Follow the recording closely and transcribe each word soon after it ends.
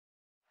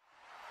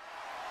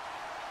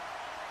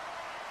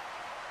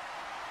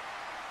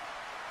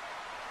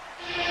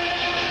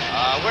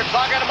We're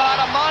talking about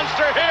a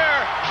monster here.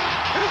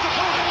 His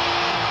opponent,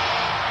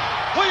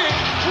 weighing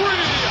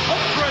 315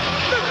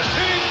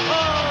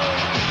 pounds,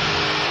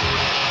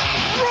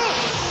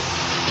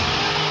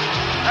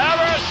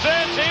 Ever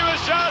since he was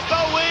just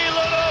a wee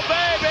little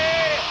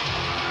baby,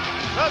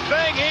 the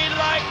thing he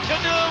liked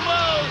to do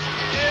most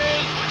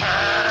is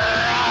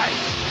crush.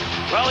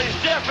 Well, he's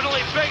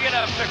definitely big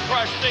enough to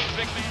crush things,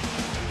 big man.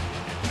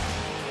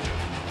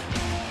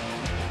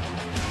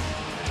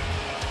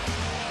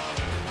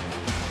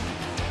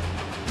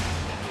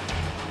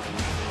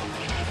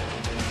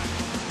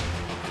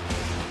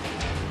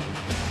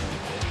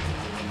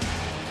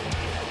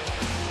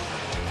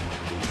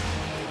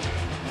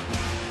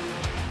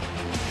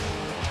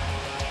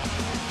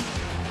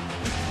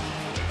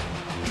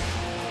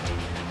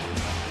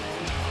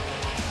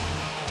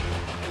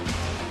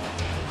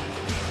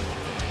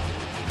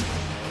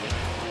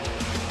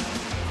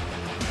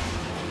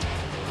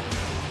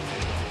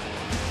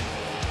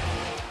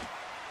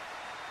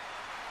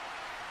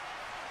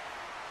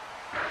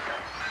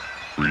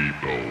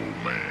 Repo,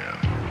 man.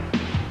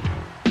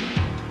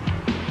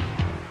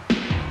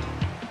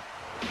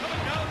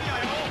 coming down the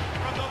aisle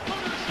from the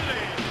Motor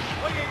City,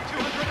 weighing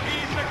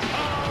 286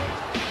 pounds,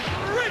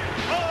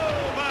 Repo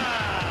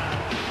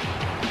Man.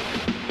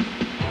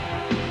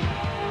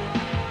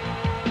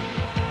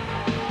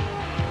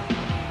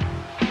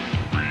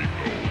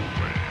 Repo,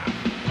 man.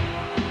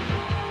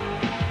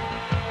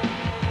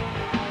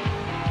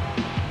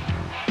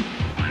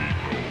 Repo,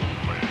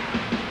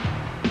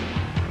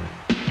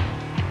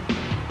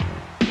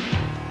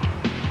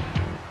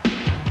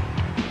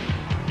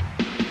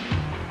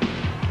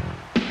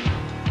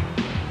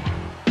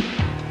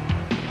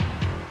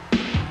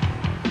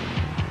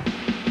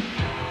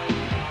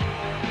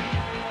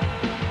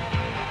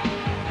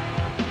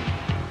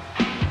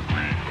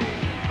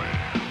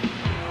 man.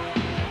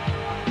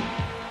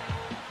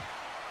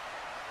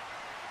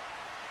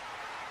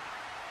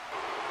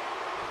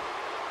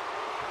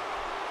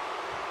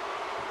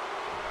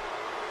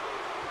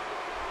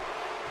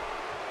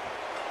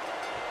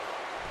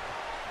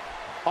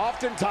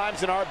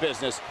 Oftentimes in our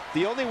business,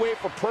 the only way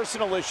for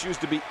personal issues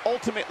to be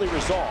ultimately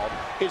resolved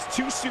is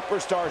two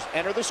superstars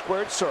enter the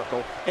squared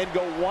circle and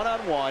go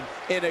one-on-one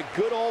in a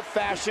good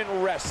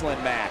old-fashioned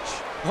wrestling match.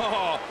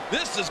 Oh,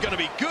 this is going to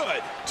be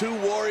good. Two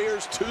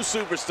warriors, two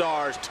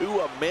superstars,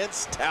 two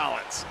immense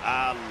talents.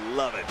 I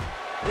love it.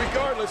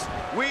 Regardless,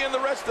 we and the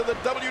rest of the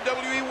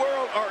WWE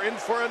world are in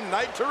for a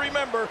night to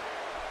remember.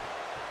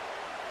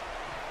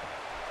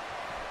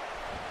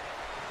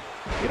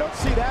 You don't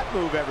see that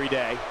move every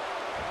day.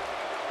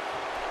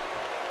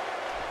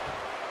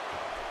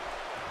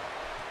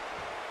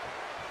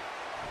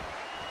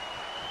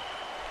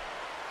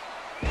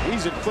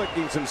 He's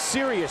inflicting some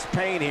serious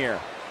pain here.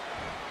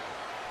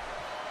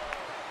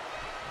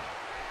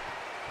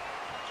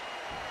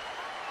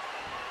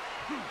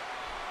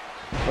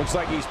 Looks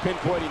like he's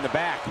pinpointing the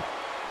back.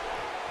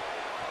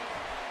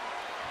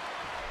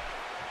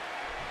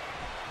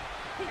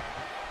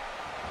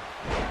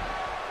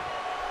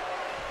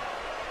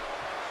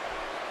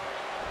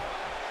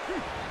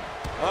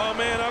 Oh,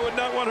 man, I would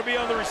not want to be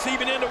on the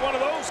receiving end of one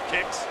of those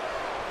kicks.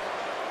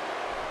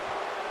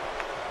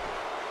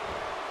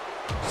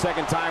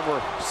 Second time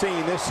we're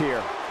seeing this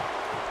here.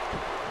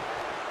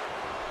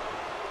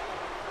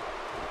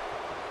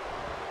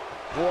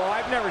 Well,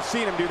 I've never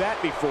seen him do that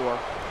before.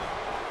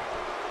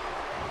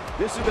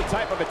 This is the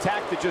type of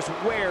attack that just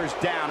wears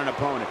down an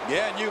opponent.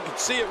 Yeah, and you can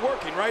see it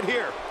working right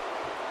here.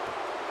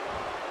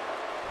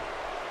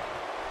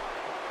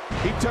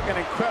 He took an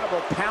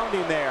incredible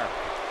pounding there.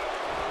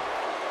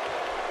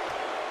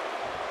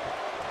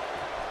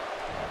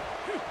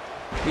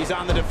 He's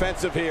on the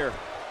defensive here,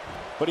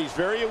 but he's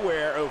very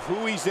aware of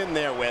who he's in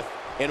there with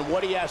and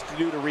what he has to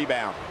do to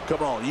rebound.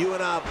 Come on, you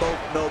and I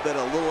both know that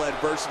a little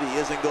adversity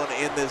isn't going to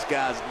end this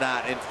guy's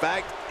night. In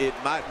fact, it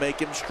might make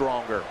him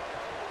stronger.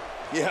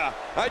 Yeah,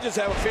 I just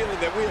have a feeling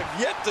that we have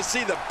yet to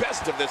see the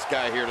best of this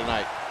guy here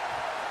tonight.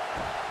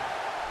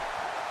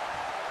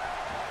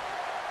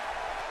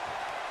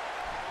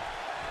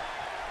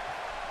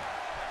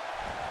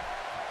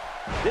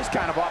 This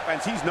kind of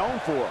offense he's known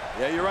for.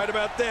 Yeah, you're right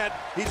about that.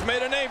 He's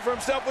made a name for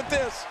himself with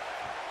this.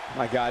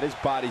 My God, his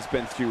body's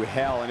been through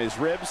hell, and his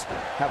ribs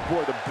have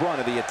bore the brunt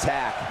of the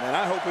attack. And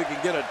I hope we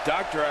can get a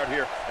doctor out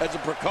here as a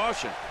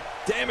precaution.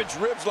 Damaged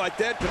ribs like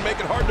that can make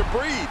it hard to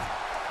breathe.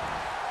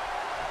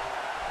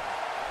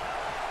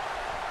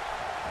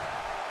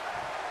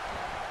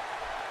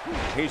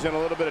 He's in a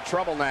little bit of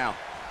trouble now.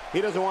 He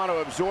doesn't want to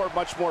absorb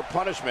much more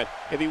punishment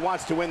if he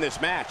wants to win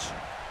this match.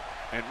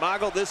 And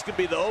Michael, this could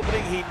be the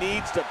opening he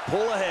needs to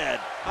pull ahead.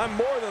 I'm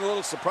more than a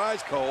little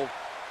surprised, Cole.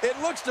 It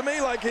looks to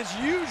me like his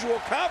usual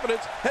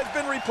confidence has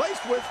been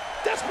replaced with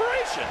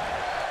desperation.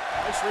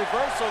 Nice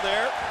reversal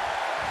there.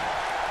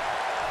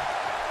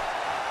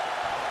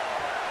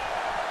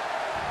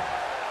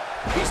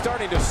 He's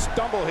starting to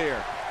stumble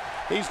here.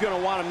 He's going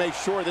to want to make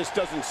sure this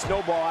doesn't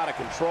snowball out of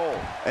control.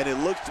 And it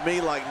looks to me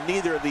like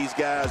neither of these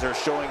guys are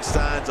showing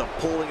signs of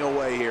pulling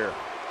away here.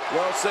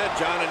 Well said,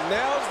 John, and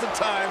now's the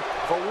time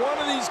for one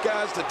of these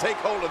guys to take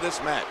hold of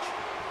this match.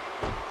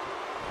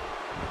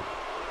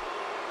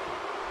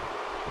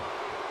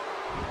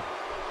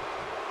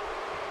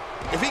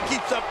 If he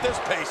keeps up this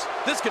pace,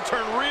 this could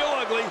turn real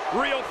ugly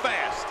real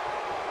fast.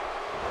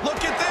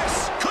 Look at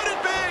this. Could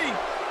it be?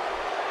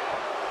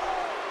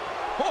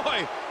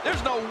 Boy,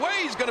 there's no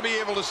way he's going to be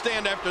able to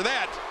stand after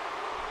that.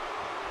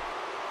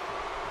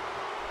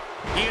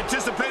 He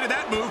anticipated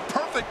that move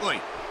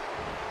perfectly.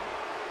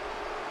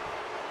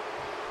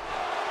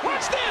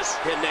 Watch this!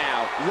 And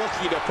now,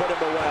 looking to put him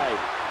away.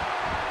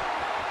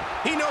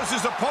 He knows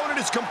his opponent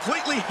is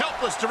completely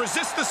helpless to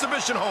resist the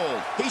submission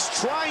hold. He's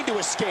trying to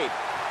escape,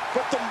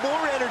 but the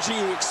more energy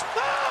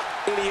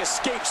and he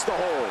escapes the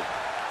hold.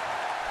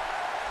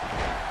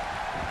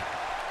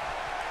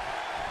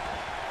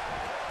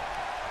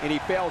 And he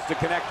fails to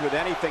connect with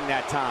anything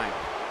that time.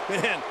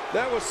 Man,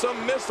 that was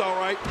some miss, all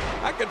right.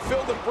 I could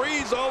feel the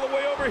breeze all the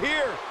way over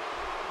here.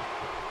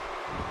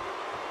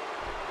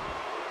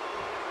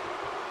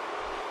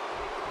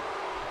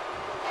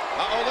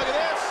 Uh-oh, look at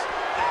this.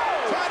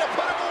 Oh. Trying to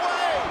put him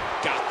away.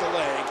 Got the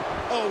leg.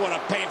 Oh, what a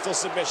painful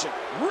submission.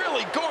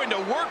 Really going to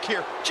work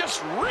here,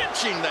 just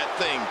wrenching that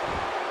thing.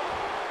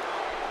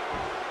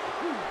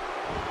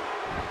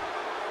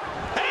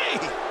 Hey!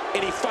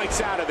 And he fights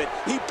out of it.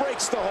 He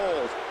breaks the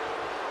hold.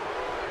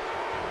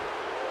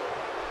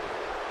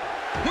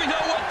 We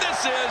know what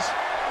this is.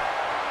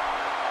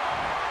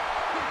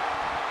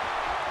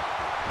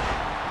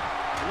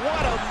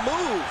 What a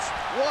move.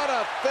 What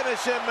a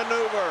finishing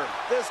maneuver.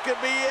 This could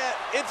be it.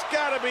 It's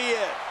got to be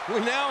it. We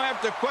now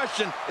have to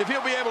question if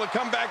he'll be able to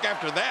come back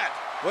after that.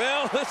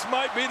 Well, this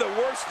might be the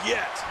worst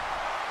yet.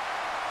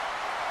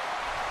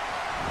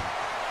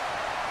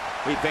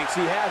 He thinks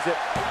he has it.